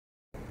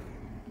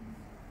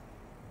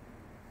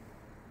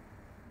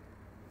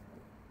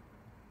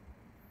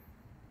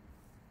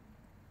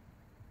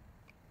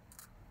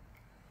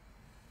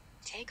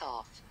take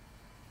off.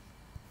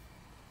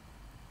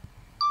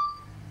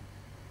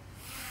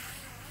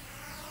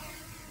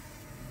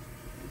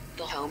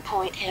 The home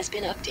point has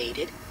been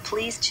updated.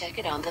 Please check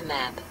it on the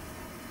map.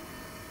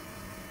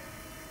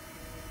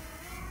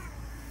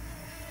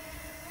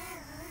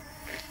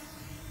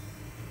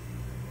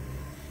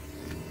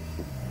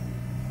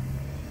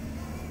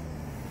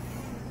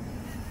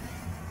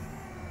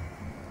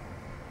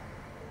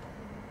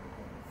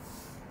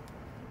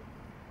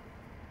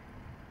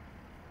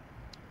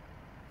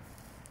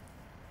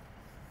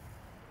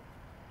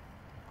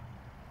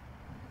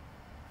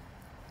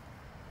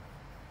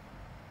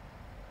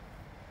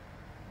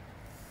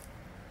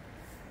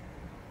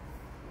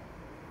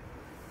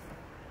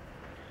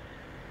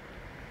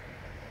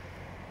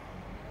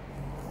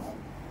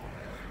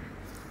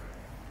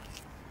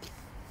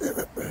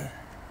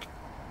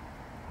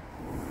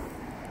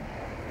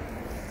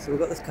 So we've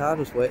got this car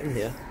just waiting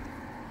here.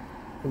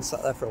 Been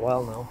sat there for a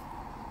while now.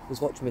 He's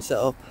watching me set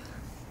up.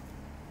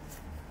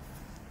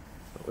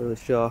 Not really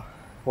sure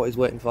what he's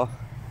waiting for.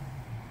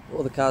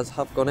 All the cars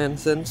have gone in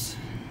since.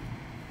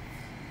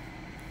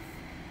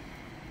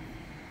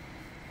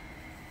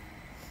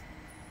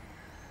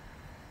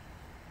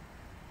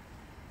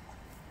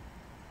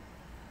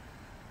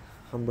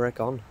 Handbrake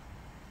on.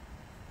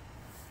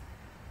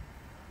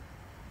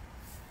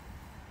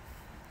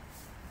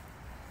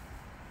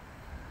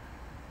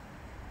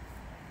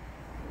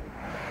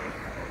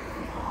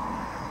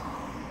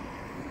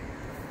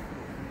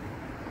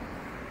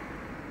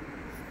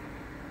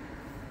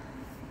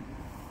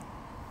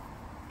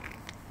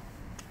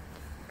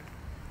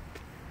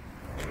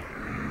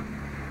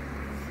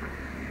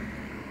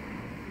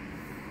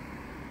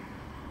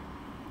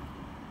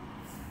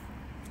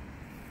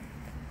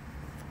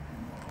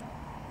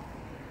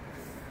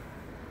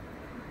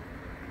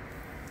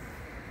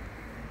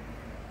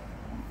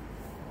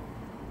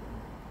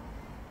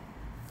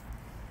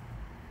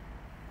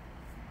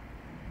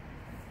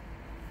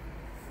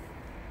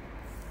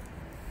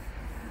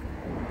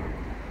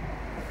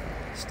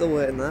 Still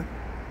waiting there.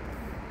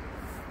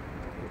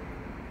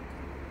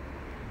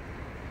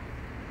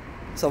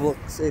 Let's have a look,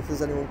 see if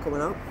there's anyone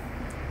coming out.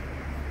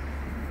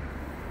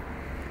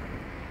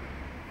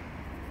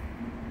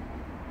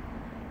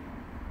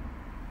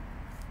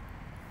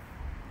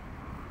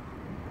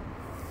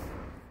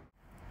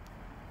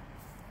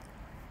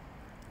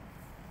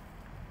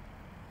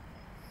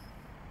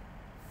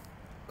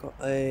 Got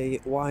a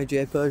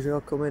YJ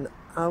Peugeot coming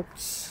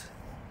out.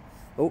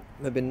 Oh,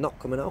 maybe not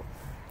coming out.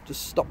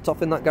 Just stopped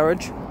off in that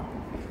garage.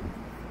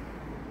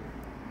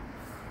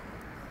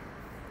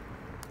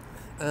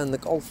 And the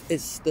Golf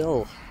is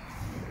still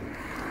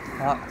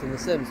parked in the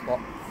same spot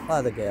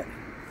by the gate.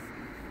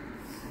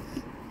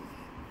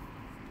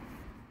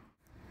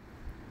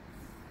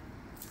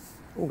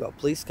 Oh, got a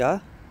police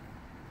car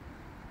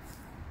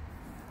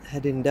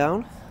heading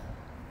down.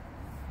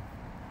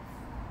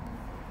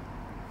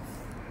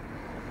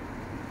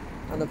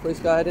 And the police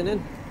car heading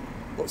in.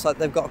 Looks like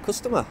they've got a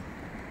customer.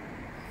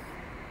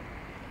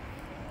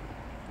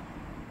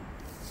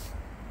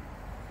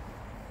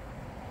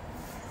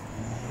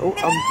 Oh,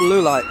 and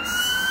blue lights.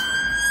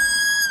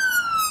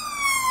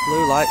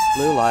 Blue lights,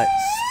 blue lights.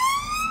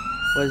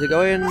 Where's he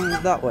going?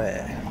 That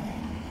way.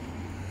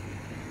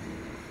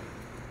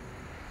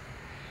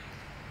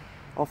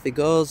 Off he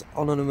goes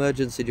on an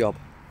emergency job.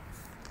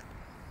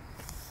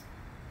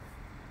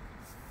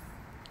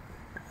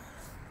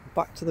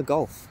 Back to the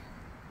Golf.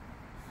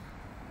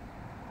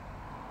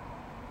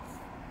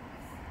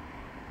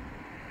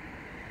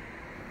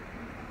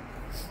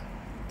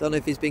 Don't know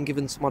if he's been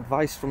given some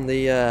advice from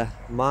the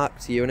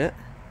marked unit,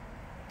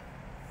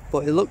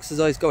 but it looks as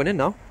though he's going in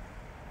now.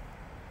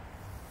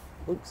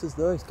 Looks as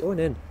though he's going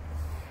in.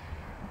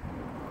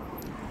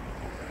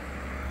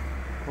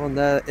 And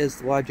there is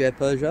the YJ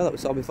Peugeot that we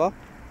saw before.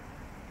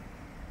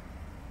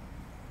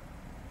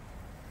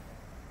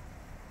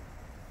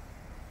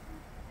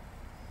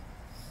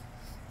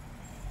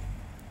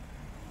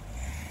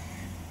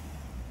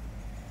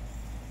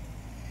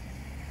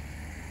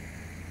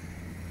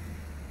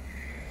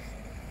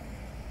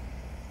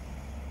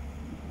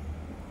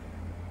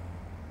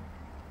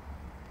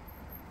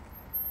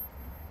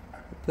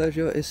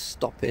 Peugeot is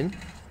stopping.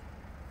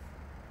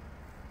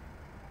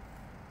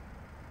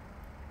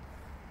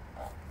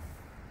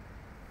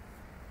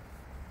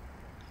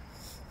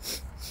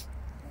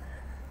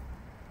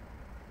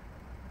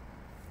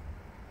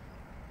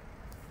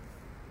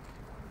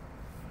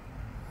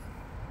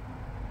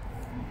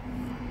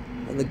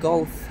 And the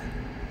Golf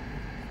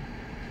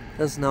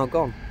has now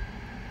gone.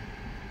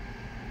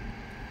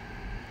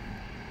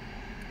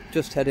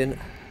 Just heading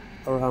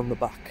around the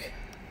back.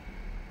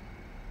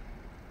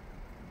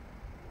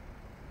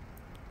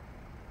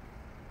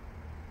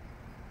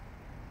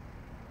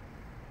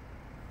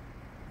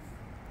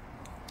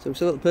 So we've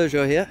still got the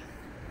Peugeot here,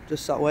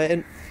 just sat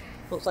waiting.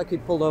 Looks like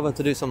he'd pulled over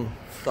to do some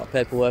sort of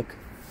paperwork.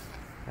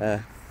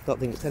 Don't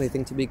think it's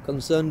anything to be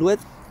concerned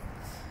with.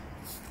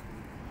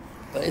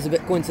 But it's a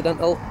bit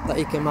coincidental that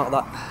he came out of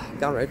that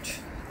garage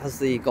as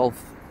the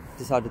Golf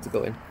decided to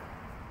go in.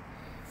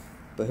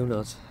 but who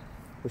knows?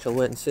 We shall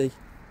wait and see.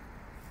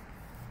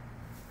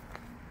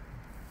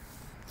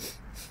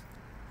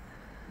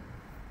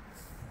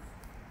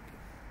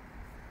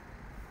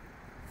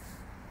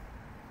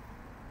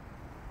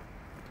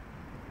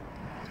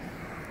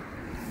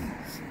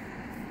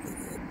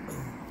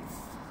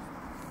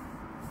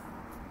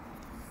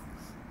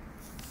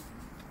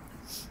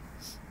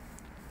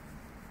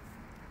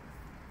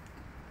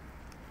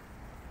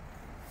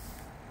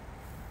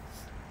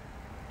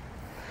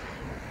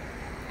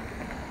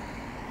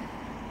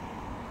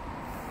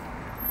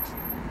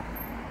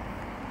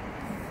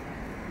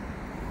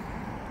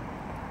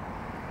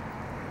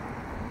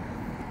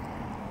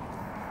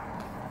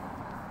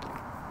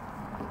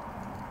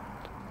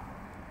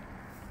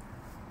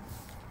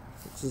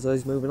 Looks as though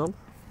he's moving on.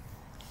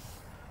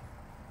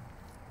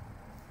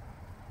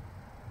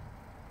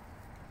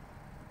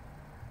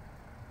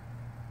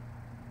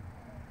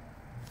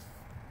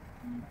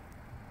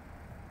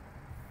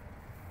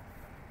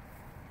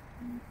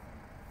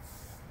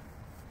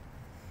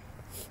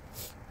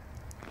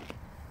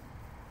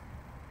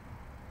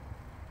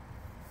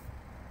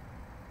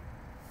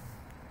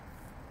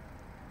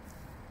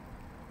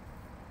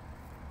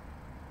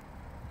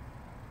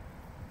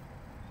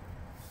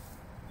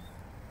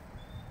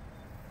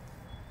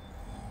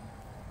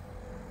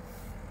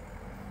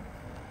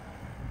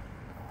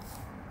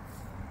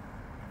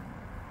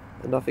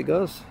 And off he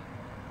goes.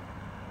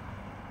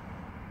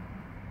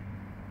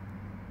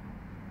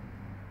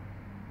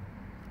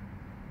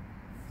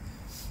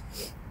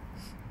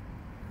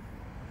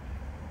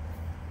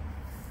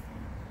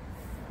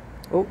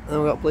 Oh, and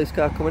we've got a police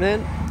car coming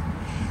in.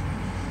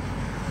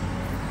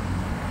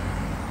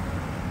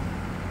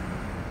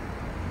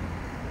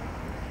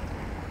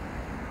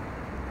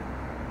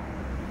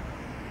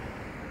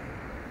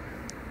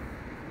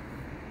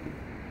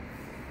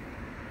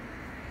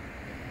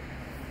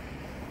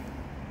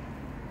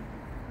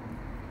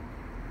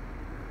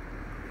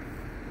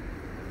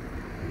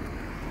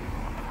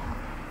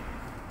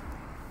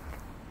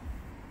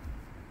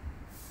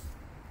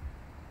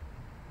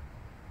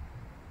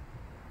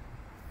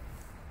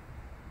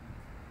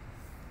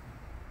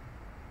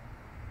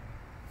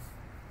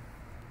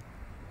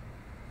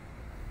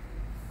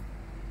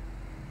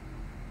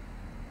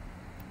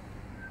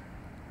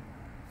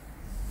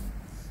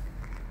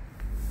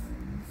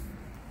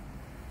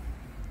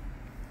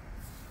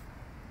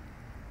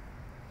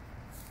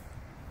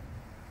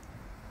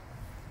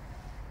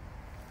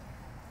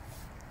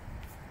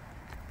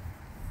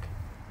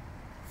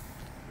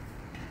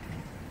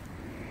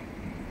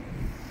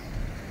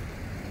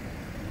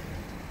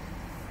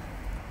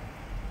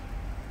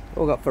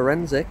 Oh, we've got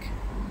forensic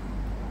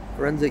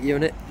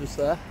unit just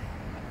there.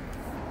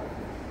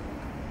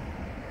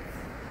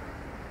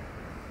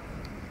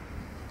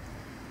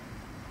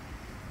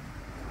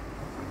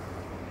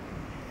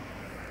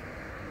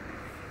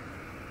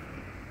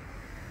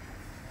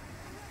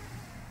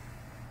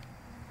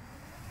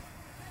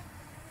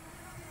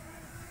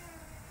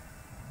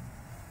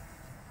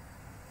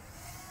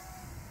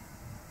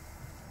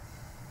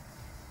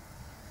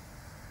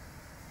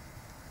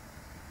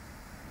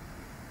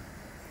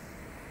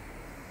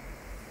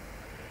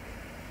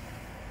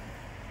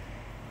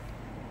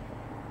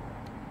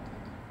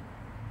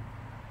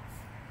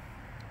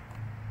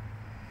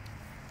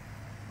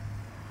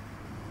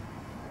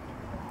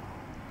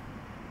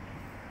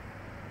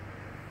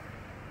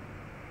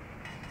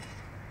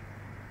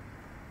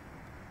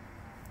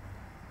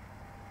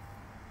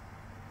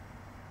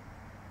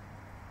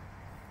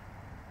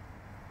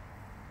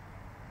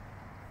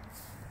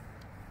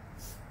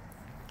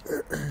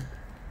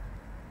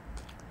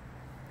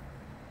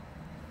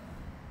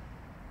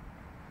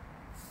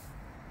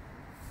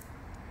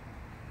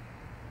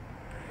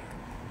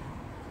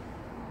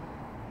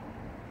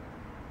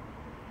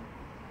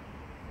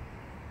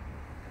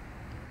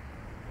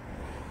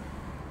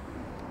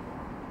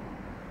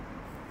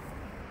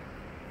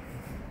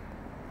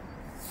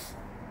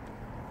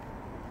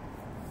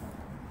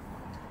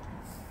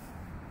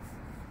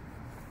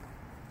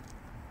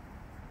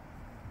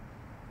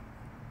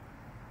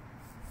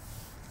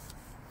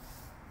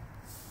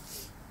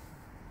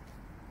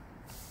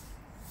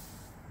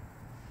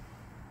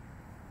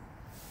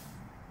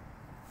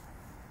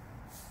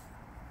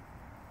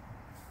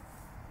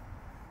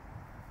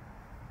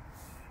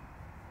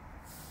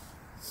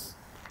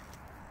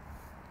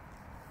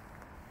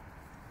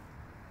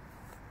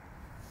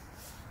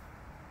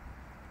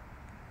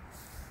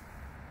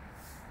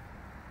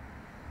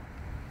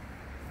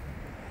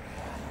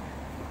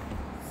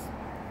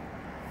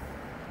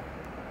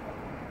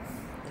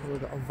 We've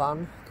got a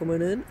van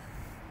coming in.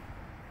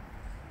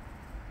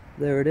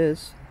 There it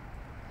is.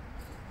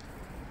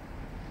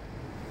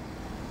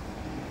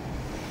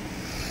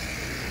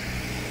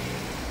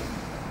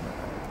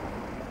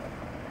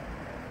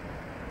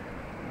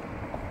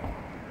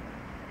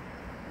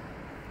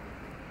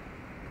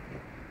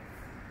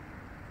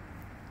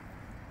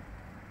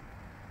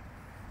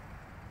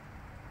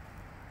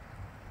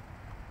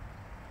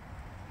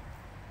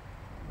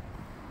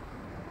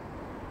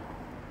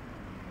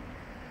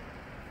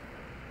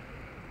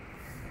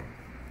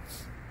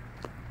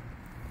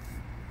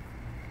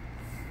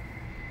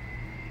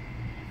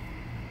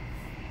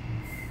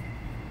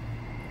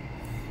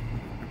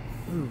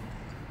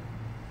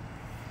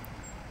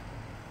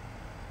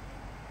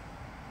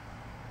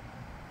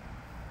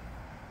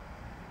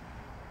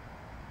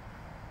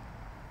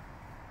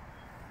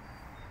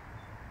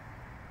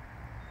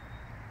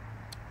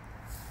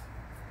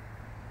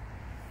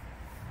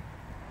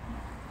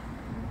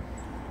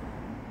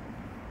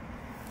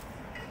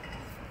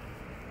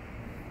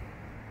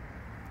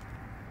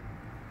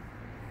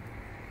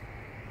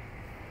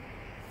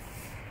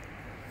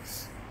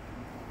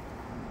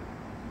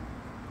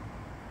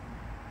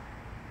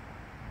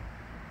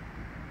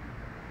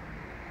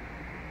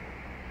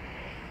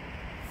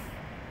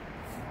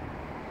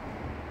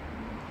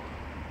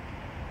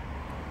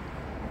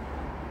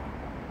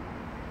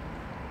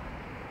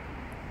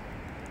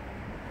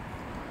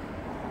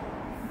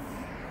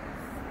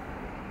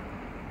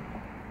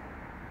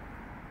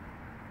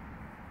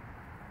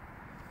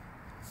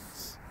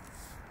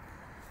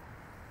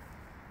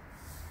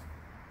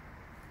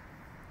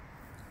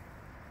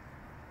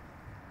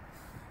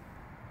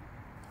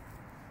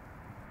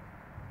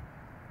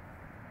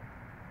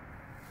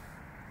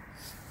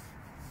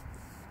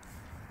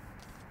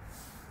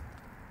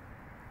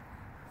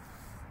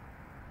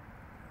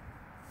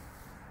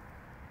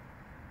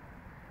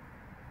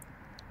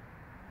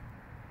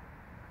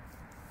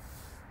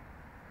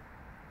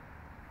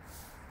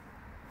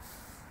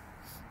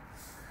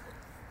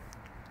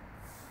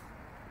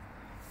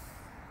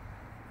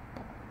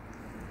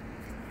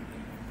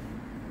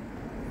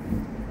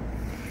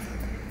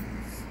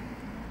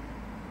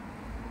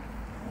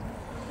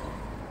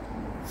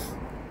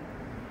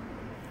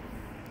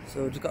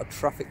 So we've just got a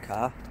traffic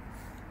car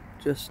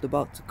just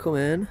about to come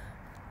in.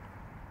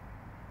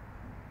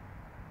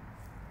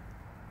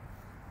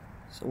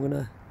 So I'm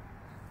gonna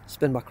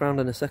spin back around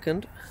in a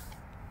second.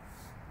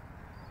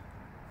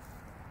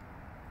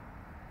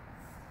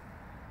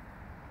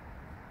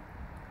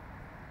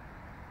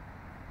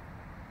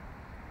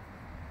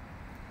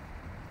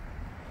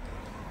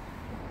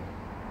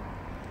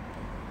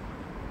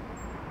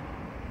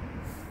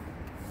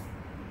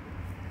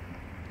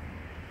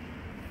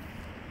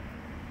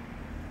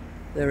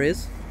 There he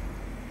is.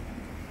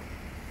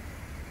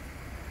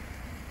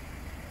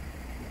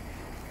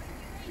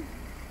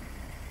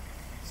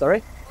 Sorry?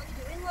 What are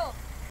you doing, love?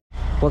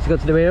 What's it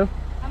got to do with you?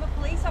 I'm a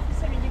police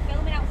officer and you're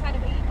filming outside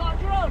of it. You've got a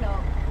drone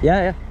up?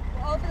 Yeah.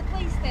 Over the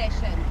police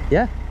station?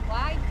 Yeah.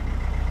 Why?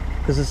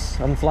 Because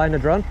I'm flying a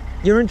drone.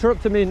 You're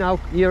interrupting me now.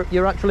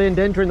 You're actually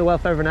endangering the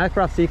welfare of an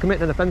aircraft, so you're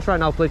committing an offence right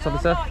now, police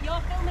officer. No,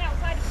 you're filming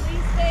outside a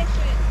police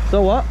station.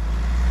 So what?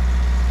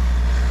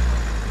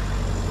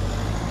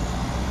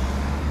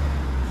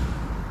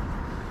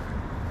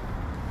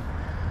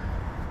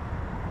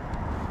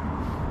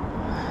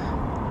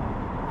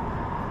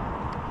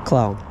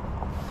 Clown.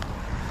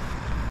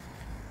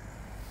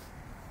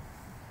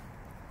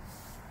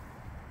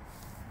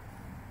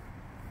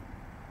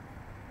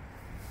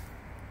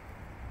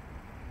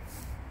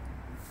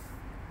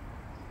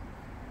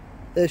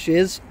 There she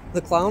is,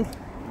 the clown.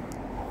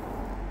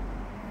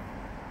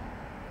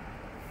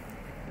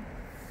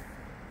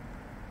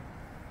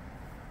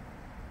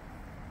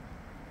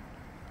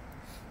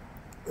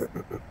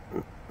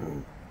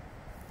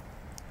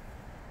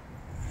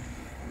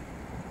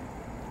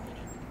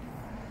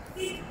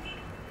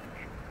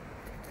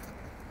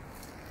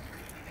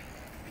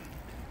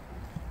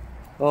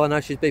 Oh, now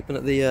she's beeping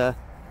at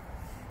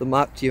the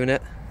marked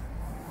unit.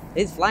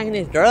 He's flying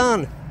his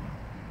drone.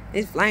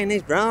 He's flying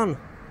his drone.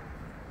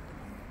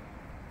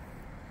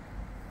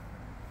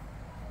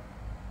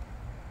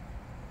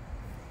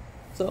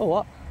 So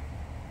what?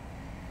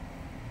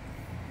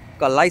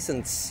 Got a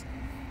license.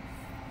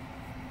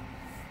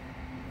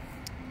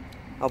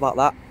 How about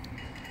that?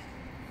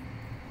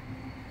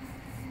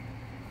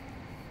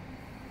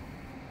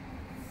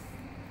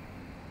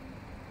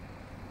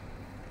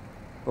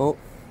 Oh,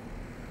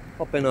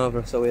 popping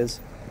over, so he is.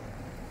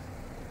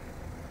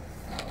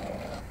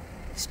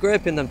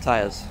 Scraping them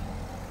tyres.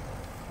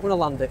 I'm gonna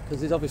land it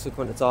because he's obviously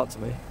going to talk to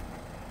me.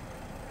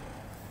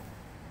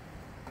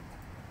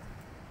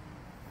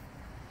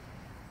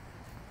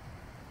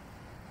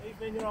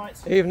 Evening, you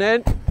right?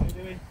 Evening. How you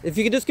doing? If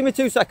you could just give me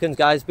 2 seconds,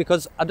 guys,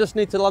 because I just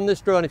need to land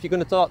this drone if you're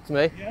going to talk to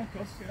me. Yeah, of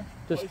course, yeah.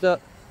 Just,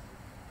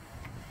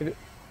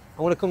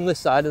 I want to come this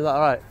side, is that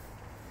alright?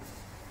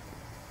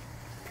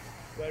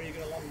 Where are you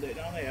going to land it?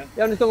 Down here?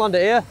 Yeah, I'm just going to land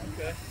it here.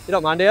 Okay. You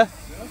don't mind, do you?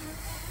 No?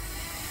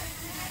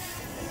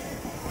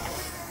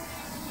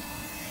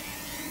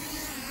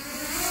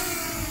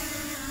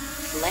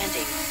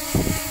 Landing.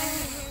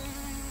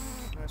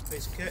 Nice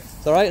piece of kit.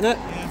 It's alright, isn't it?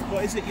 Yeah.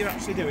 What is it you're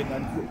actually doing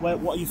then?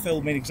 What are you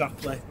filming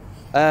exactly?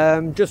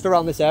 Just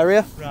around this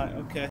area. Right,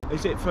 okay.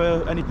 Is it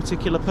for any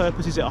particular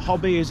purpose? Is it a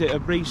hobby? Is it a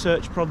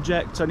research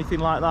project? Anything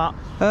like that?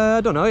 I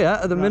don't know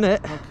yet at the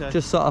minute. Okay.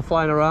 Just sort of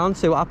flying around,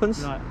 see what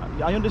happens. Right.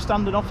 I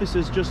understand an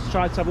officer's just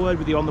tried to have a word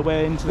with you on the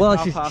way into the Well,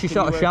 car park she and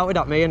sort you of were- shouted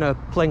at me in a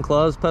plain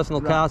clothes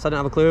personal car, so I didn't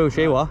have a clue who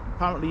she was.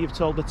 Apparently you've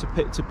told her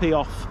to pee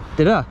off.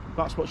 Did I?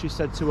 That's what she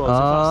said to us.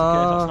 If that's the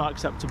case, that's not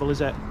acceptable, is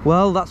it?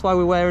 Well, that's why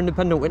we wear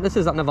independent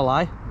witnesses that never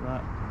lie.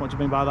 Right. What do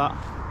you mean by that?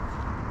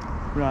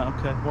 Right.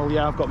 Okay. Well,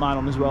 yeah, I've got mine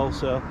on as well.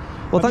 So.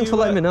 Well, thanks for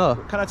letting me know.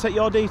 Can I take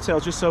your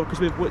details just so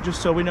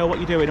we know what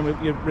you're doing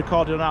and you're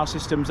recorded on our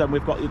systems and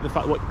we've got the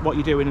fact what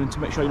you're doing and to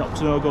make sure you're not up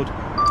to no good.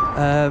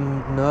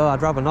 No,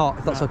 I'd rather not,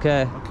 if that's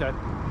okay. Okay.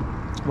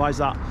 Why is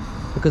that?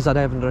 Because I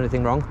haven't done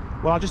anything wrong.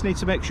 Well, I just need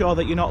to make sure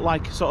that you're not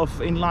like sort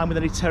of in line with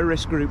any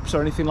terrorist groups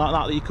or anything like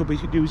that you could be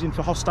using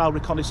for hostile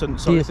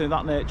reconnaissance or anything of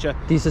that nature.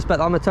 Do you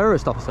suspect I'm a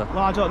terrorist officer? Well,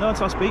 I don't know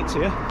until I speak to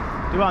you.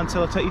 Do I?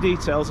 Until I take your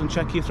details and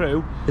check you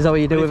through. Is that what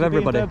you do And with if you're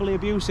everybody? being verbally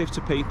abusive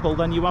to people,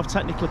 then you have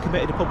technically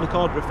committed a public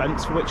order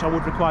offence for which I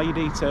would require your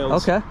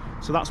details. Okay.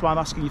 So that's why I'm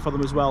asking you for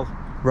them as well.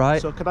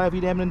 Right. So could I have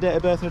your name and date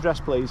of birth and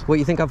address, please? What,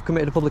 you think I've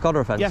committed a public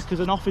order offence? Yeah,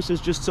 because an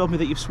officer's just told me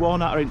that you've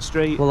sworn at her in the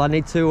street. Well, I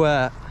need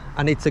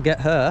to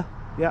get her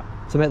Yeah.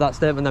 to make that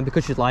statement then,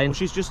 because she's lying. Well,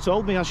 she's just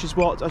told me as she's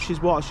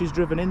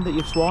driven in that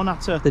you've sworn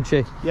at her. Did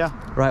she? Yeah.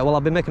 Right, well,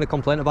 I'll be making a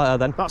complaint about her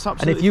then. That's And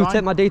absolutely if you fine.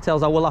 take my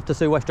details, I will have to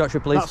sue West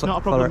Yorkshire Police. That's not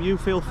a for problem. it. You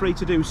feel free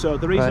to do so.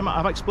 The reason Right.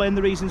 I've explained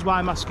the reasons why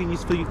I'm asking you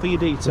for your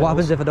details. What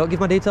happens if I don't give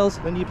my details?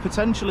 Then you're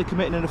potentially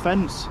committing an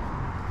offence.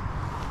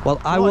 Well,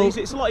 I will.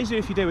 It's a lot easier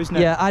if you do, isn't it?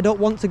 Yeah, I don't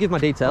want to give my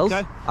details.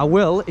 Okay. I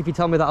will if you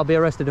tell me that I'll be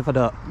arrested if I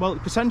don't. Well,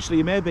 potentially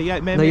you may be. Yeah,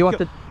 it may No, you make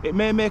have it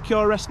may make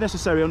your arrest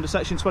necessary under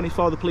Section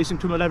 24 of the Police and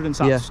Criminal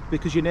Evidence Act Yeah.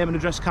 because your name and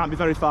address can't be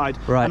verified.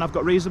 Right. And I've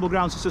got reasonable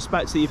grounds to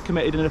suspect that you've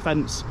committed an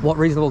offence. What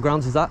reasonable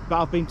grounds is that?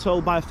 But I've been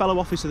told by a fellow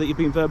officer that you've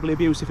been verbally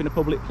abusive in a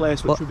public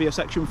place, which What? would be a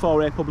Section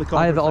 4A public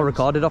order I have it all offence.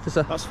 recorded,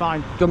 officer. That's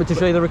fine. Do you want me to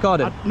show you the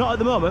recording? Not at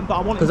the moment, but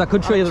I want. Because I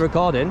could show you the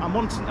recording. I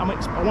want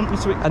you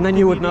to. And then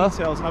you give would me your know.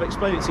 details, and I've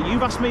explained it to you.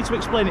 You've asked me to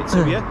explain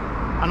explain it to you,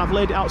 and I've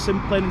laid it out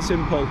plain and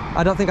simple.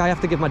 I don't think I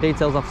have to give my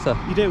details, officer.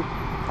 You do.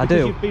 I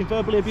Because do. you've been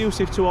verbally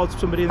abusive towards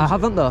somebody. I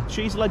haven't though.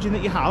 She's alleging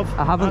that you have.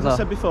 I haven't As though. I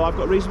said before, I've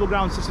got reasonable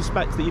grounds to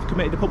suspect that you've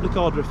committed a public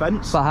order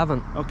offence. But I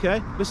haven't.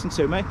 Okay, listen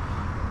to me.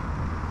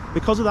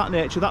 Because of that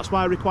nature, that's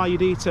why I require your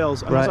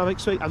details. And Right. as I've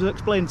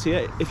explained to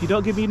you, if you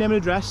don't give me your name and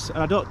address,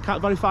 and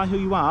can't verify who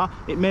you are,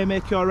 it may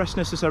make your arrest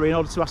necessary in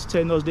order to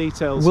ascertain those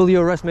details. Will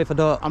you arrest me if I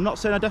don't? I'm not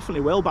saying I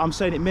definitely will, but I'm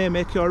saying it may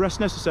make your arrest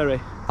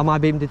necessary. Am I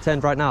being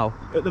detained right now?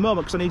 At the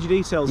moment, because I need your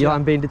details. Yeah, yeah.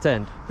 I'm being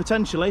detained.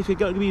 Potentially, if you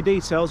don't give me your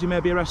details, you may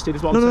be arrested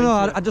as well.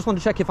 No, I just want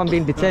to check if I'm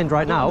being detained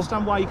right I don't now.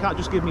 understand why you can't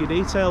just give me your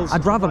details.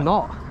 I'd rather Right.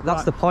 not. That's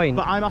Right. the point.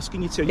 But I'm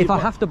asking you to. If I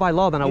have to by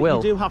law, then I will.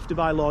 You do have to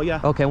by law, yeah.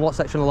 Okay, and what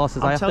section of law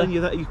says I I'm have telling to?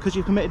 you that because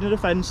you've committed an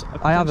offence.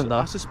 I haven't, though.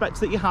 I suspect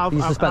that you have.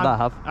 You suspect that I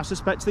have? I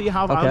suspect that you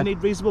have. Okay. I only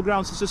need reasonable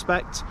grounds to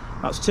suspect.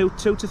 That's 2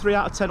 to 3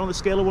 out of 10 on the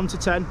scale of 1 to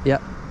 10. Yeah.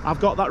 I've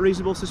got that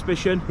reasonable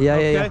suspicion. Yeah,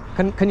 okay?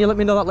 yeah. Can you let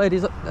me know that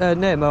lady's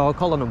name or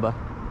collar number?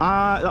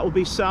 That would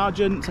be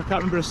Sergeant. I can't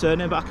remember her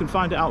surname, but I can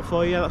find it out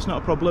for you. That's not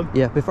a problem.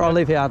 Yeah, before I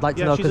leave here, I'd like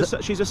to Yeah, know.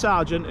 she's a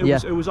sergeant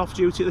who was off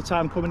duty at the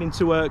time, coming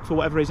into work for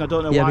whatever reason. I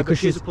don't know yeah, why, because but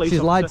she's a police she's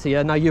officer. lied to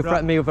you. Now you Right.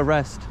 threatened me with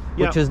arrest,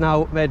 Yeah. which has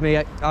now made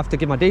me have to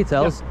give my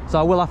details. So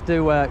I will have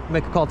to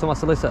make a call to my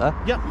solicitor.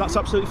 Yeah, that's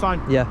absolutely fine.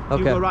 Yeah,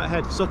 okay. You go right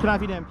ahead. So can I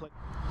have your name, please?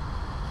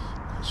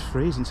 It's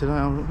freezing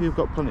tonight. You've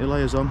got plenty of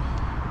layers on.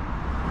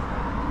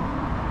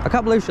 I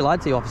can't believe she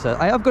lied to you, officer.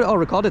 I have got it all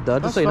recorded though,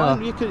 just That's so you fine.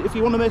 know. You can, if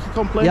you want to make a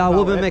complaint. Yeah, I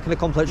will about be it, making a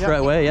complaint straight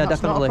away. Yeah,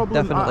 that's not a definitely,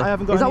 problem. definitely. I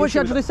haven't got Is that any what she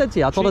issue with actually said to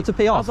you? I told her to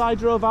pee off. As I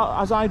drove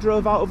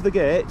out of the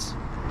gate,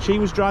 she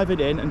was driving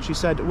in and she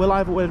said, "Will I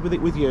have a word with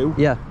it with you?"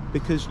 Yeah.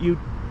 Because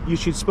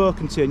she'd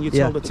spoken to you and you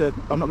Yeah. told her to.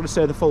 I'm not going to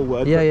say the full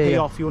word. Yeah, but yeah, pee yeah.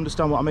 off. You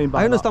understand what I mean by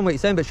I that? understand what you're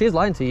saying, but she's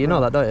lying to you. You know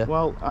that, don't you?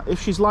 Well,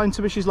 if she's lying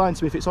to me, she's lying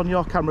to me. If it's on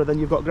your camera, then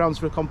you've got grounds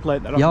for a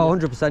complaint. Then, Yeah,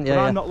 haven't you? 100%. But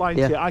Yeah, I'm not lying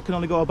to you. I can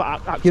only go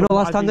about. You know,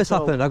 last time this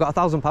happened, I got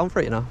 £1,000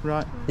 for it. You know.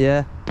 Right.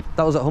 Yeah,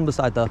 that was at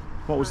Humberside though.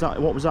 What was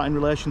that? What was that in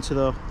relation to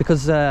though?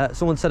 Because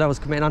someone said I was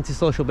committing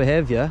antisocial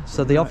behaviour,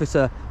 so the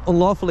officer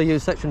unlawfully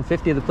used Section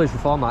 50 of the Police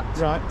Reform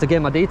Act to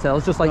gain my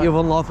details, just like Right. you've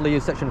unlawfully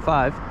used Section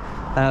 5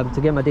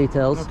 to gain my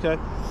details. Okay.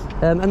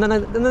 And then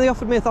they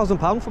offered me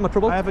 £1,000 for my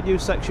trouble. I haven't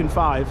used Section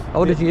 5. Oh,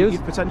 what did you use?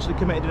 You've potentially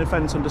committed an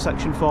offence under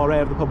Section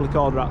 4A of the Public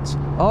Order Act.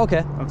 Oh,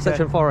 okay.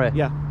 Section 4A.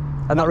 Yeah.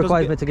 And that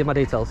requires doesn't me to give my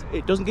details.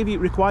 It doesn't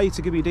require you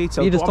to give your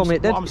details. You just What told I'm- me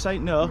it did. What I'm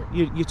saying, no,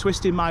 you're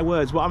twisting my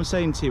words. What I'm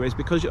saying to you is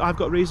because I've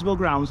got reasonable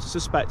grounds to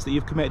suspect that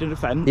you've committed an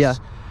offence. Yeah.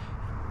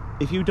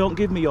 If you don't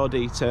give me your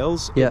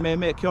details, Yeah. it may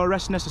make your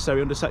arrest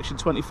necessary under Section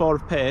 24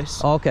 of PACE.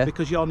 Oh, okay.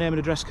 Because your name and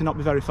address cannot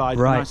be verified.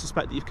 Right. And I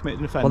suspect that you've committed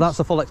an offence. Well, that's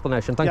a full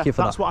explanation. Thank you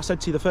for that's that. what I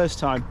said to you the first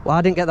time. Well,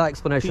 I didn't get that Can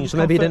explanation, you so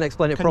maybe you confirm- didn't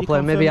explain it can you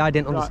properly. Maybe confirm- I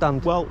didn't Right.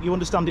 understand. Well, you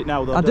understand it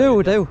now, though. I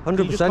don't do, you? 100%.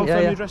 Can you just confirm Yeah,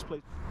 your yeah. address,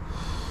 please?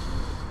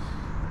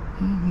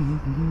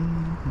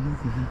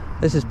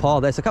 This is poor,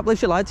 this. I can't believe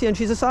she lied to you and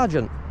she's a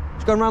sergeant.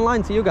 She's going around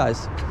lying to you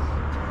guys. Do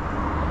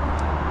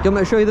you want me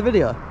to show you the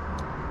video?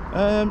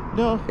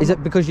 No. Is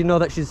it because you know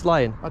that she's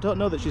lying? I don't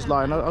know that she's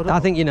lying. I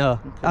think you know.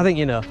 I think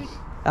you know.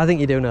 I think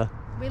you do know.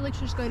 We're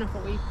literally just going off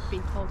what we've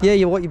been told.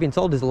 Yeah, what you've been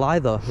told is a lie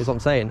though, is what I'm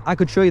saying. I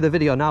could show you the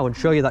video now and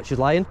show you that she's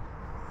lying.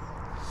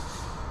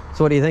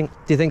 So what do you think?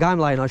 Do you think I'm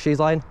lying or she's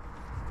lying?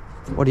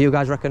 What do you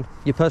guys reckon?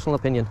 Your personal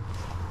opinion.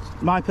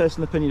 My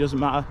personal opinion doesn't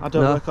matter. I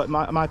don't No. work.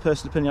 My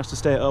personal opinion has to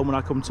stay at home when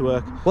I come to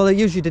work. Well,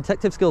 use your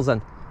detective skills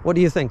then. What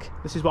do you think?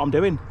 This is what I'm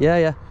doing. Yeah,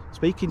 yeah.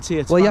 Speaking to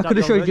you. To Well, yeah, I find out could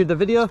have your showed you the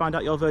video. to find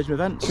out your version of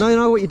events. No, you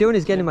know what you're doing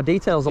is getting my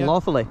details Yeah.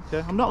 unlawfully.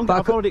 Okay. I'm not. But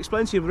I've already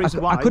explained to you the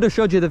reason why. I could have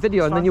showed you the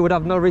video and then fine. you would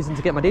have no reason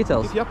to get my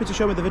details. If you're happy to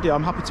show me the video,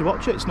 I'm happy to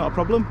watch it. It's not a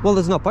problem. Well,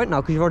 there's no point now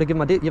because you've already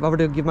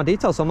given my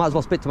details, so I might as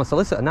well speak to my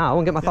solicitor now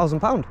and get my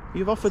 £1,000.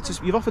 You've offered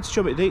to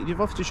show me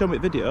the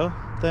video.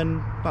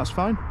 Then that's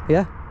fine.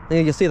 Yeah.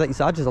 And you'll see that your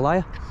sergeant's a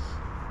liar.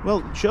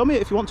 Well, show me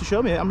it if you want to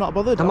show me it. I'm not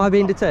bothered. Am I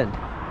being detained?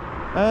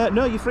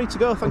 No, you're free to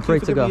go. Thank free you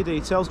for to giving me go. your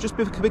details. Just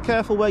be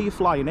careful where you're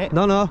flying it.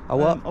 No, I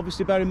won't.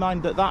 Obviously, bear in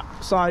mind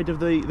that side of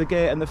the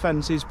gate and the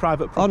fence is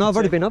private property. Oh no, I've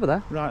already been over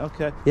there. Right.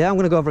 Okay. Yeah, I'm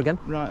going to go over again.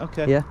 Right.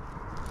 Okay. Yeah.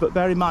 But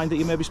bear in mind that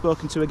you may be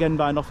spoken to again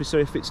by an officer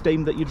if it's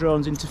deemed that your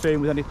drone's interfering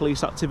with any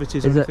police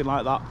activities or Is it? anything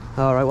like that.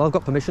 All right. Well, I've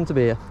got permission to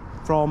be here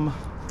From.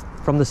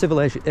 from the Civil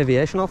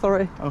Aviation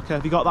Authority. Okay.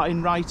 Have you got that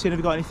in writing? Have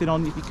you got anything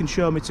on you can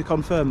show me to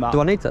confirm that? Do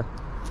I need to?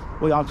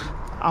 Well,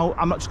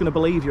 I'm not just going to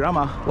believe you, am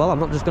I? Well, I'm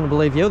not just going to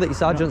believe you that your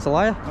sergeant's a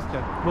liar. Okay.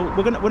 Well,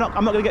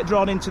 I'm not going to get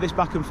drawn into this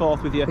back and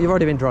forth with you. You've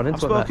already been drawn I've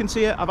into it. spoken mate. to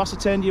you. I've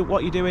ascertained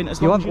what you're doing.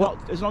 As You long have as what?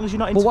 you're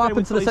not interfering Well, what happened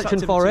with to the police Section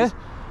activities,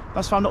 4A?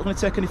 That's fine. I'm not going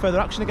to take any further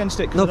action against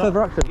it. No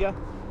further action? Yeah.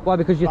 Why?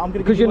 Because But I'm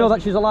gonna give you know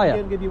words that she's a I'm liar.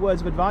 going to give you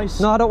words of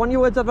advice. No, I don't want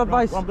your words of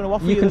advice. well, I'm gonna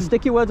offer you you can them.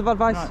 stick your words of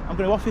advice. Right, I'm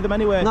going to offer you them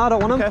anyway. No, I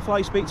don't want Be them. careful how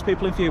you speak to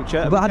people in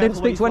future. But I didn't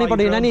speak to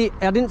anybody in any.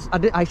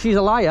 She's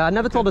a liar. I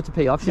never told her to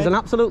pee off. She's an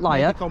absolute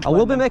liar. Make a complaint I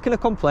will be then. making a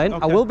complaint. I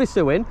Okay. will be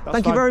suing. That's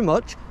Thank you fine. very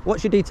much.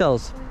 What's your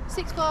details?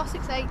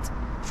 6468.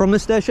 From the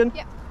station?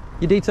 Yep.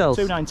 Your details?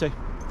 290.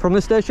 From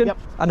the station? Yep.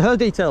 And her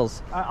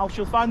details?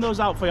 She'll find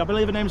those out for you. I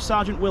believe her name's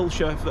Sergeant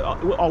Wiltshire,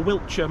 or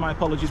Wiltshire, my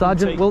apologies. with a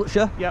Sergeant T.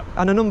 Wiltshire? Yep.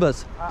 And her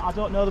numbers? I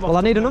don't know them. Well,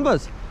 I need her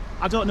numbers.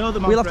 I don't know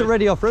them. We'll have to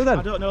radio through then.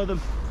 I don't know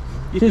them.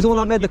 She's the one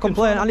that made the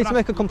complaint. I need to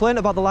make a complaint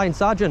about the line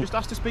sergeant. Just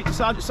ask to speak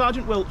to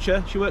Sergeant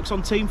Wiltshire. She works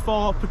on Team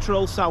 4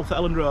 Patrol South at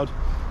Ellen Road.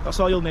 That's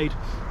all you'll need.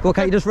 Well,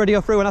 can't you just radio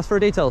through and ask for her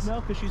details?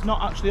 No, because she's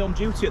not actually on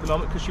duty at the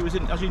moment, because she was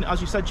in,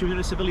 as you said, she was in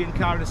a civilian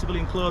car in a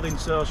civilian clothing,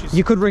 so she's...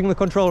 You could ring the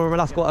control room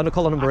and ask what her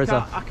call number is.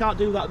 I can't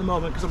do that at the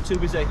moment because I'm too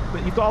busy,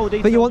 but you've got all the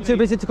details. But you weren't too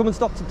busy to come and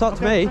stop to talk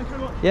to me? Thank you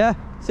very much. Yeah,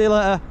 see you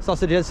later,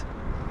 sausages.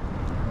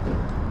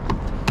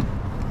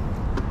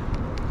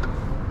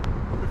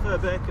 I prefer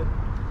bacon.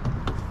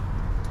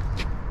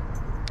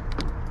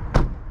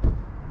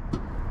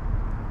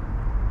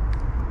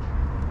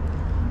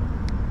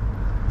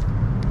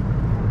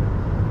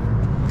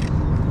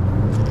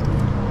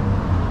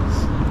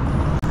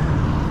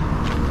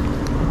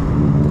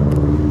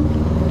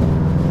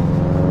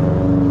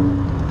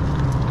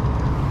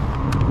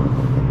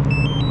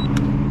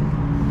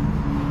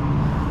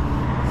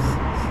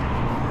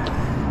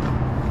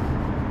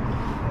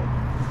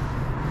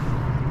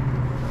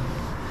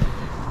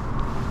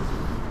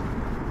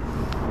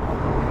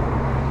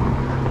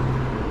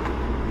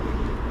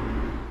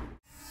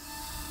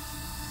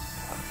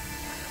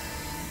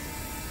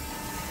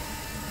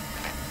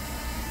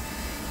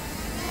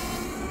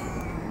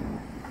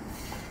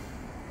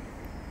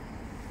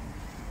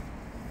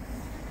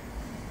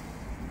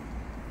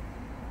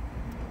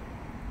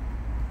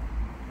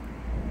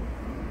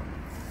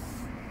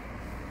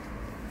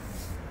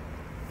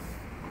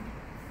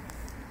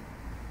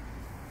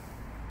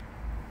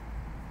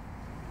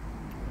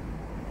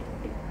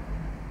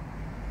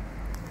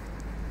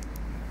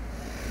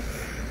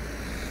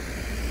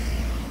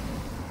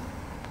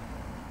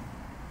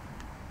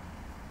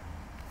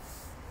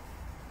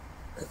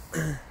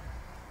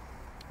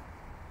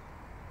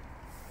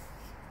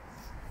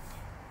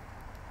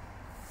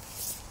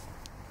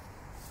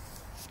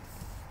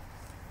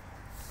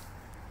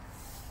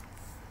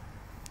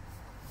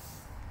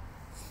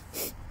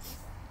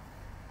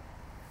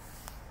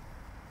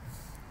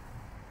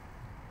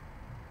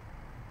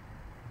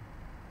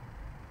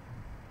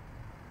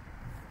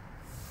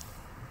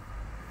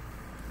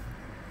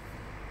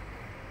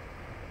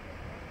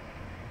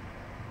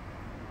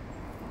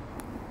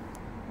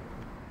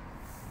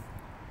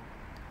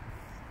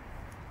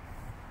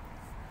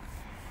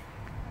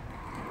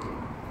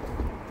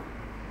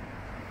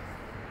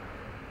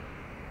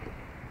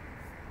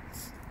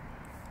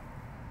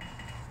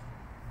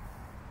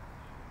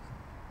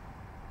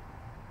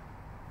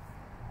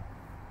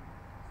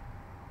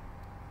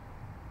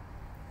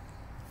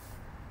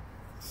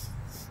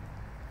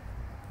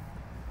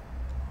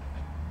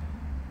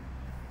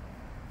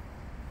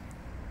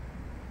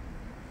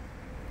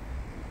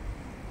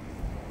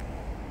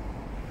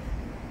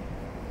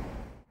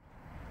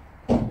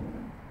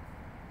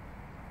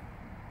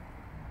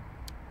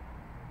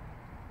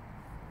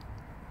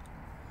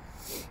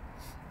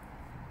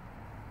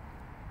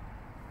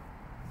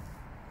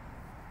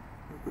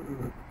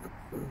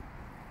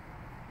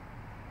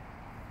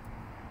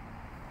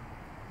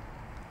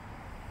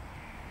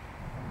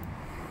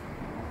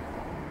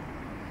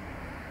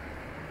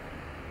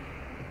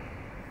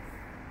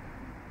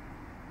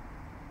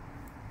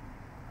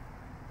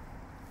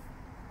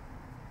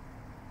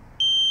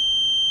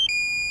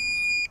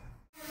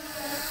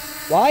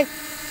 Why?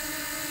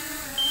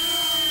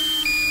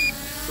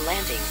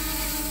 Landing.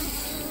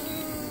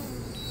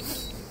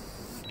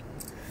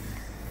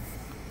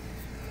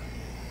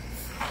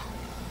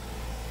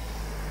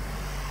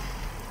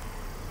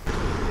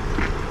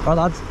 Right,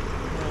 lads.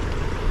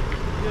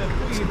 Yeah,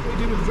 what are you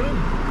doing with the drone?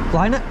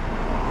 Flying it? You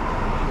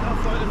can't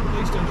fly it at the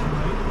police station,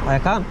 mate. I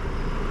can.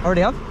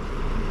 Already have.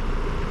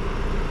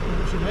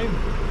 What's your name?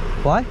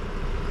 Why?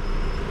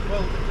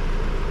 Well,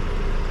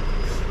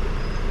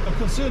 I'm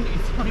concerned that you're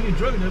flying a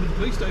drone over the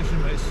police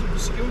station, mate. It's a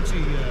security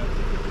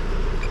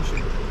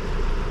mission.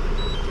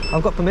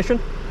 I've got permission.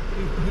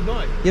 Who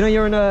by? You know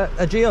you're in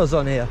a geo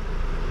zone here.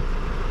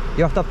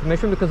 You have to have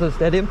permission because of the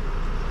stadium.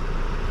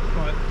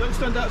 Right, don't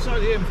stand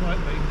outside here and fight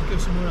me. Go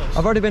somewhere else.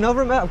 I've already been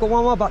over it, mate. I've got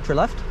one more battery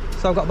left.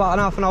 So I've got about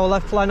half an hour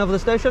left flying over the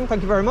station.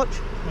 Thank you very much.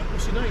 Right,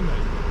 what's your name,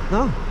 mate?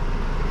 No.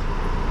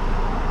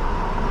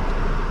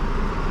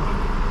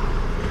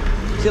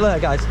 See you later,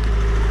 guys.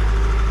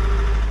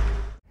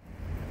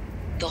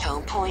 The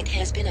home point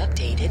has been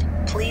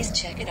updated. Please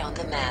check it on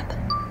the map.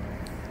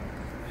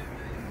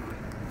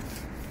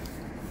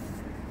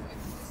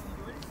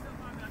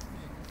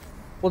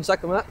 1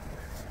 second, mate.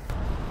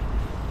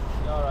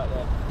 You alright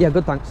there? Yeah,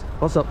 good, thanks.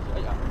 What's up?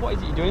 What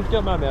is it you're doing, if you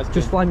don't mind me asking?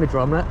 Just flying my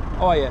drone, mate.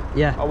 Oh, are you?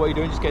 Yeah. Oh, what are you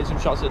doing? Just getting some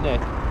shots at Nick?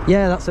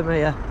 Yeah, that's it, mate,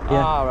 yeah.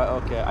 Ah, right,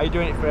 okay. Are you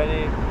doing it for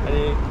any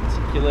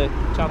particular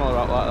channel or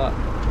out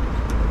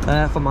like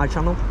that? For my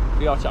channel.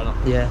 For your channel?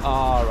 Yeah.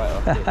 Ah, right,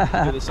 okay.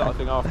 You do this sort of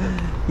thing often?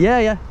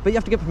 Yeah, but you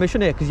have to get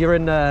permission here because you're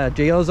in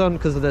geo zone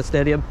because of the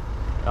stadium.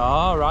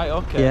 Ah, right,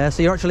 okay. Yeah,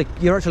 so you're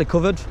actually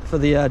covered for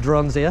the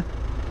drones here.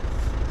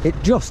 It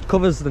just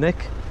covers the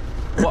Nick.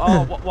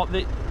 What?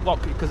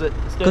 Because it's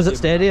stadium? Because it's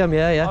stadium,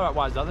 yeah. Alright,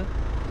 why is that then?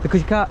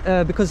 Because you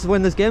can't, because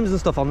when there's games and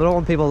stuff on, they don't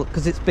want people,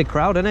 because it's a big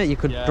crowd, isn't it? You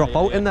could drop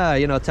out in there,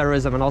 you know,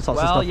 terrorism and all sorts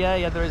of stuff. Well,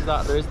 yeah, there is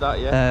that,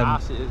 yeah.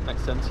 It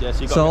makes sense, yeah.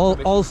 So,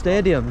 So all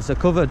stadiums are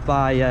covered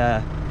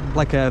by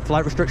like a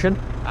flight restriction.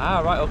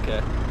 Ah, right,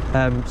 okay.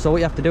 So what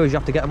you have to do is you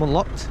have to get them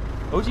unlocked.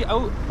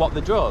 What,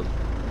 the drone?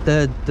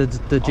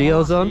 The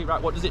geo zone. See,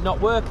 right, what, does it not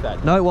work then?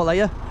 No, it won't let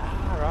you.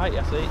 Ah, right,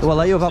 I see. It won't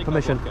let you without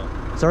permission.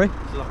 Blocker. Sorry?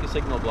 It's like a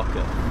signal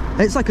blocker.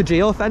 It's like a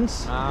geo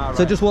fence. Ah, right.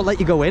 So it just won't let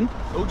you go in.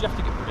 Oh, do you have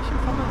to get permission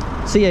from it?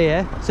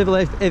 CAA, Civil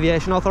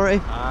Aviation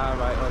Authority. Ah,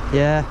 right, okay.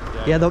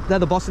 Yeah, they're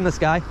the boss in the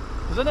sky.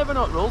 Because I never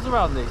know what rules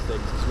around these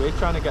things. So we're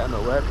trying to get them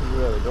at work because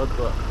we're really good,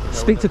 but... You know,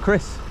 Speak to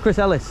Chris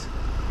Ellis.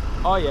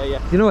 Oh, yeah.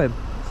 Do you know him?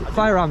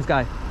 Firearms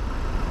guy.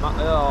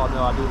 Oh,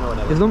 no, I do know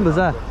him. His number's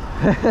there.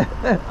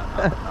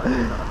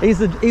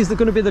 He's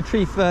going to be the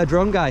chief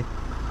drone guy.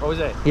 Oh, is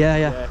it?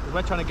 Yeah. Because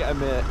we're trying to get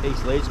them at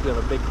East Leeds because we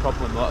have a big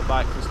problem with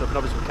motorbikes and stuff, and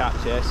obviously we can't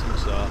chase them,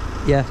 so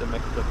yeah, to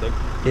make a good thing.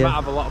 You might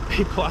have a lot of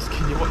people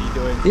asking you what you're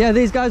doing. Yeah,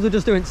 these guys were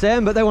just doing the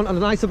same, but they wanted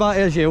as nice about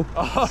it as you.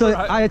 Oh, so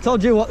right. I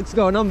told you what's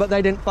going on, but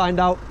they didn't find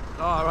out.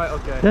 Oh, right,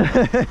 okay.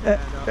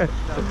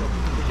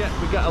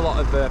 We get a lot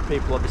of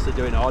people obviously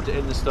doing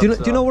auditing and stuff. Do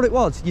you know what it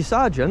was? Your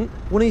sergeant,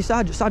 one of your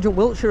Sergeant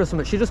Wiltshire or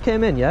something, she just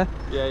came in, yeah?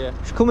 Yeah.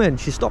 She come in,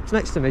 she stopped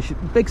next to me,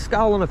 big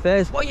scowl on her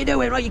face. What are you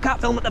doing? Right, you can't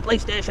film at the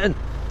police station.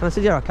 And I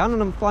said, yeah, I can,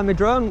 and I'm flying my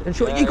drone. And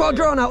she went, you got a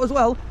drone out as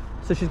well?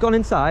 So she's gone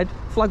inside,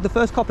 flagged the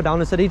first copper down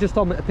and said, he just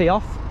told me to pee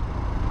off.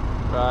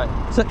 Right.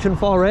 Section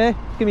 4A,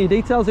 give me your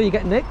details or you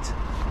get nicked.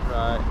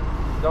 Right.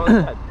 Is that what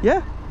they said?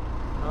 Yeah.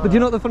 But do you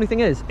know what the funny thing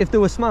is? If they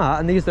were smart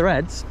and they used their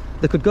heads,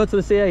 they could go to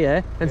the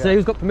CAA and say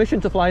who's got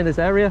permission to fly in this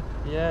area.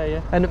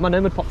 Yeah. And my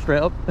name would pop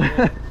straight up.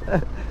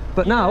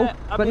 But now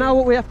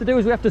what we have to do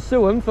is we have to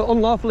sue them for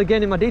unlawfully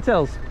gaining my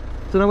details.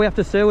 So now we have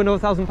to sue, another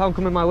 £1,000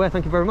 coming my way.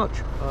 Thank you very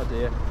much. Oh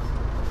dear.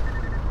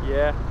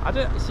 Yeah. I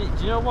don't see.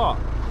 Do you know what?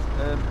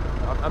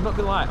 I'm not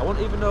gonna lie. I won't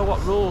even know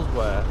what rules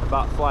were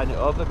about flying it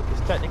over because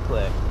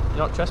technically you're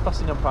not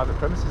trespassing on private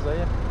premises, are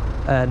you?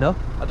 No.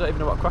 I don't even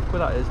know what crack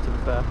with that is. To be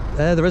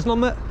fair. There is none,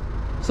 mate.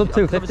 Sub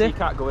 250. Obviously you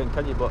can't go in,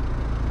 can you? But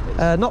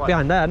not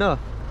behind there, no.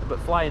 But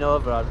flying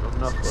over, I don't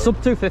know. Sub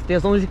 250,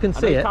 as long as you can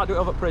see it. You can't do it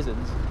over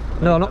prisons.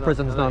 No, not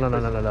prisons.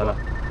 No.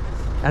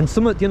 And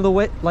some of the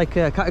other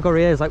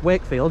category A is like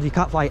Wakefield. You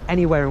can't fly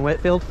anywhere in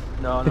Wakefield.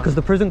 No. Because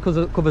the prison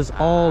covers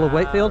all of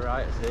Wakefield.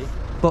 Right, I see.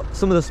 But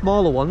some of the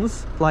smaller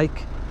ones,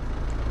 like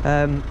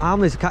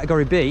Armley's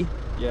category B.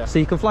 Yeah. So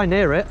you can fly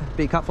near it,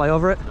 but you can't fly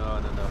over it.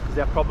 No. Because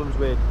they have problems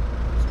with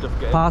stuff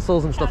getting...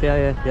 Parcels and stuff,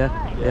 yeah.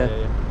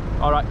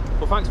 All right.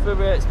 Well, thanks for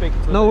speaking to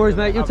us. No worries,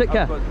 mate. You take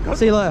care.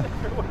 See you later.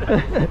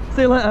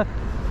 See you later.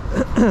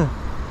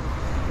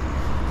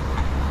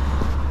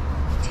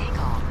 Take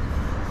off.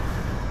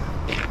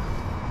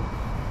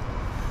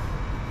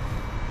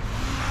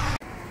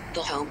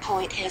 The home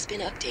point has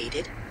been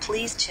updated.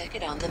 Please check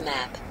it on the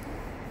map.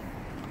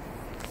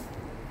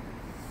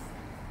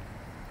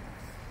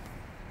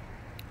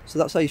 So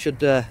that's how you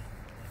should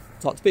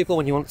talk to people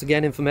when you want to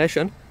gain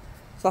information.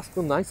 So ask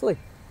them nicely.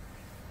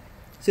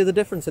 See the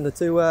difference in the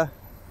two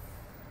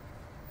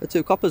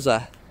coppers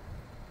there?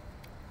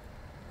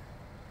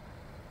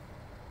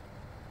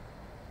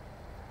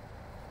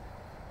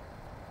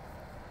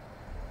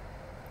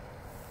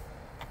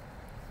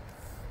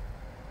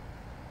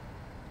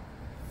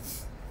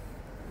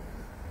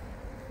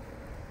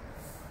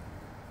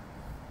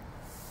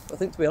 I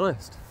think, to be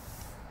honest,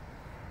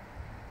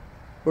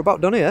 we're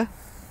about done here.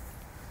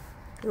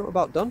 We're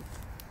about done.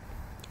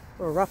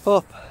 We'll wrap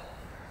up.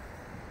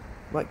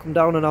 Might come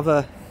down and have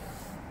a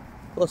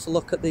closer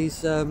look at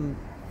these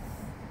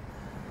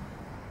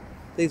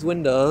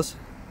windows.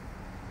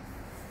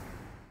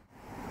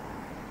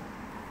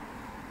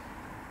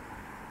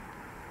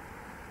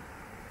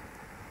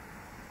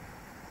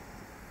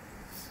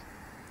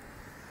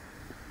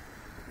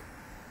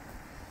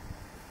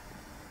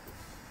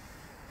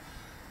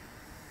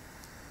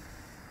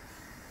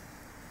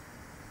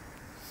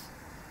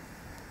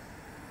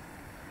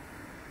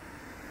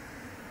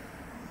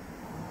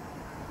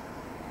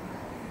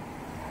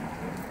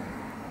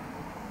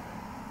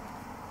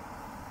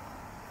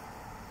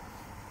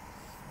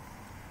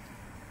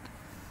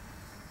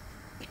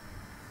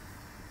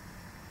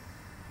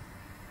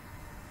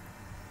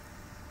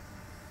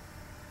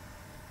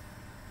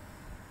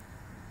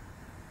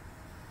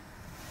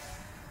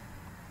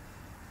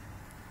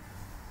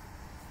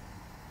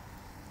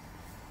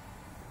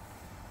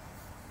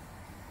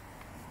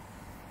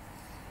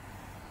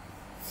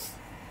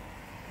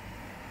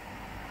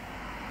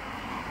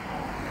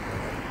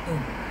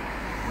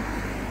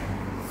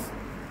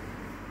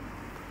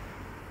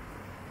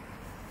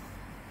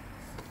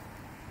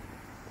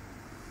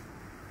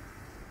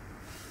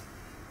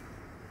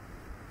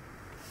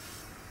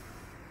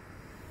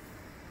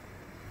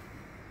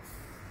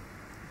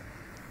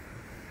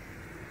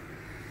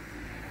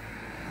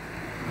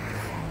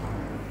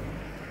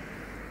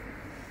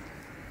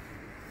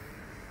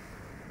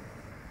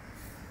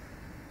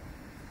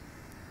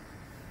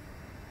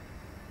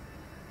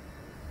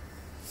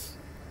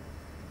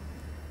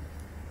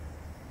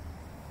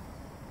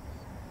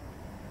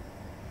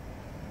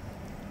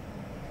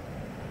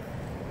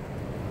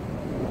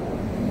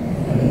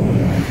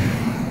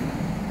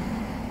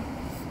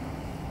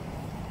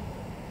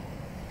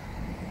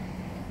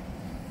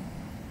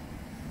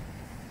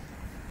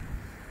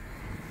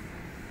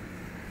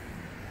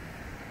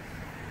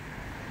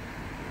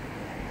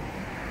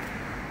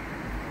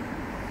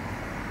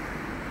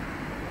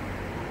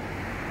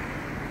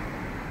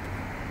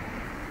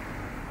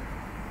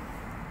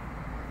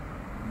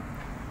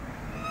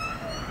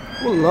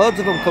 Well, loads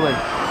of them coming.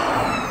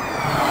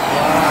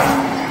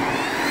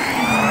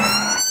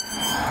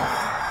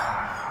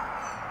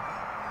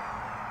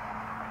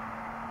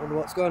 Wonder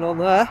what's going on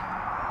there.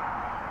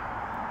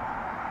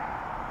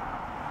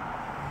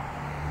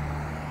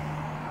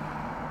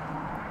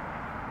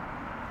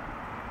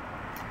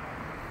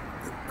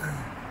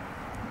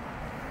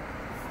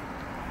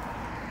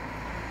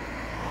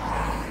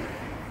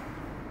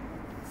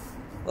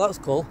 Well, that was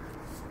cool.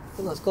 I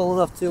think that's cool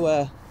enough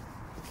to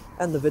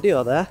end the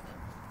video there.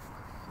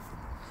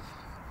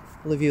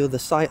 I'll leave you with the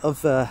sight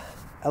of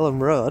Ellen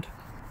Road,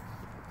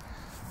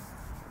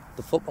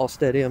 the football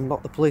stadium,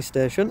 not the police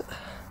station.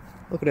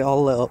 Look at it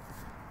all lit up.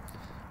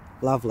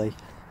 Lovely.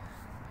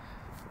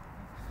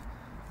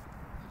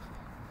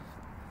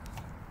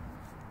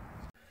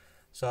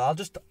 So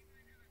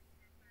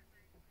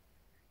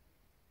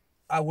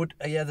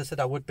yeah, they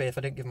said I would be if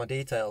I didn't give my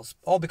details.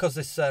 All because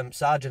this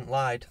sergeant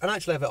lied. And I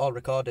actually have it all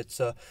recorded,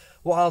 so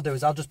what I'll do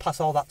is I'll just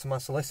pass all that to my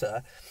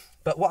solicitor.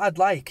 But what I'd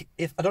like,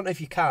 if I don't know if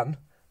you can,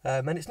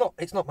 and it's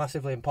not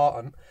massively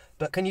important,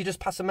 but can you just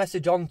pass a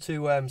message on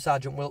to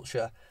Sergeant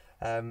Wiltshire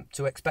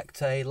to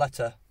expect a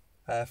letter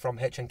from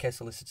HNK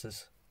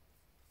solicitors?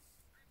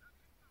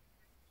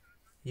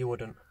 You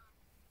wouldn't?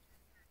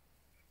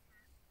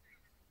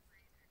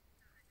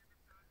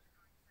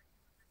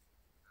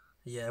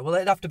 Yeah, well,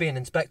 it'd have to be an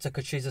inspector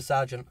because she's a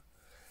sergeant.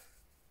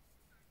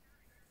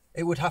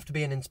 It would have to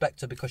be an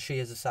inspector because she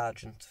is a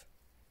sergeant.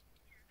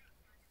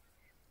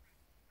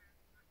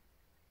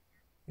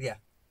 Yeah.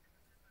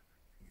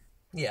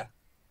 Yeah.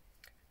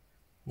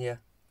 Yeah.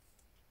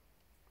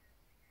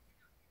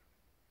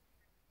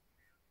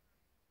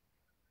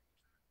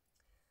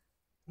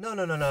 No.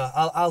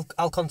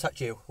 I'll contact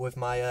you with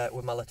my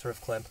letter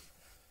of claim.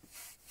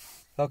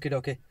 Okie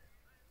dokie.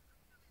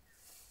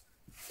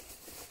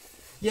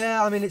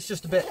 Yeah, I mean, it's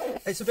a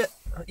bit,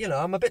 you know,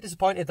 I'm a bit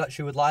disappointed that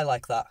she would lie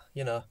like that,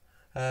 you know,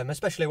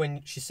 especially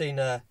when she's seen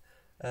a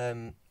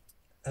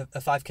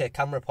 5K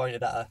camera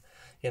pointed at her,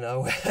 you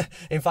know,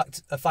 in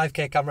fact, a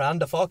 5K camera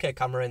and a 4K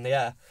camera in the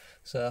air,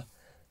 so,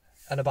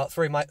 and about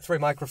three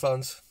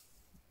microphones.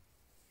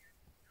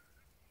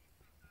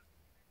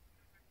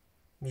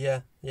 Yeah.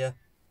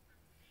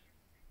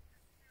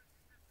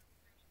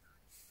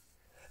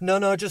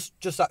 No, just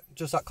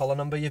that caller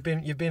number. You've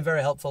been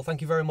very helpful.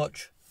 Thank you very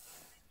much.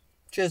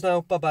 Cheers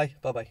now. Bye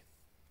bye.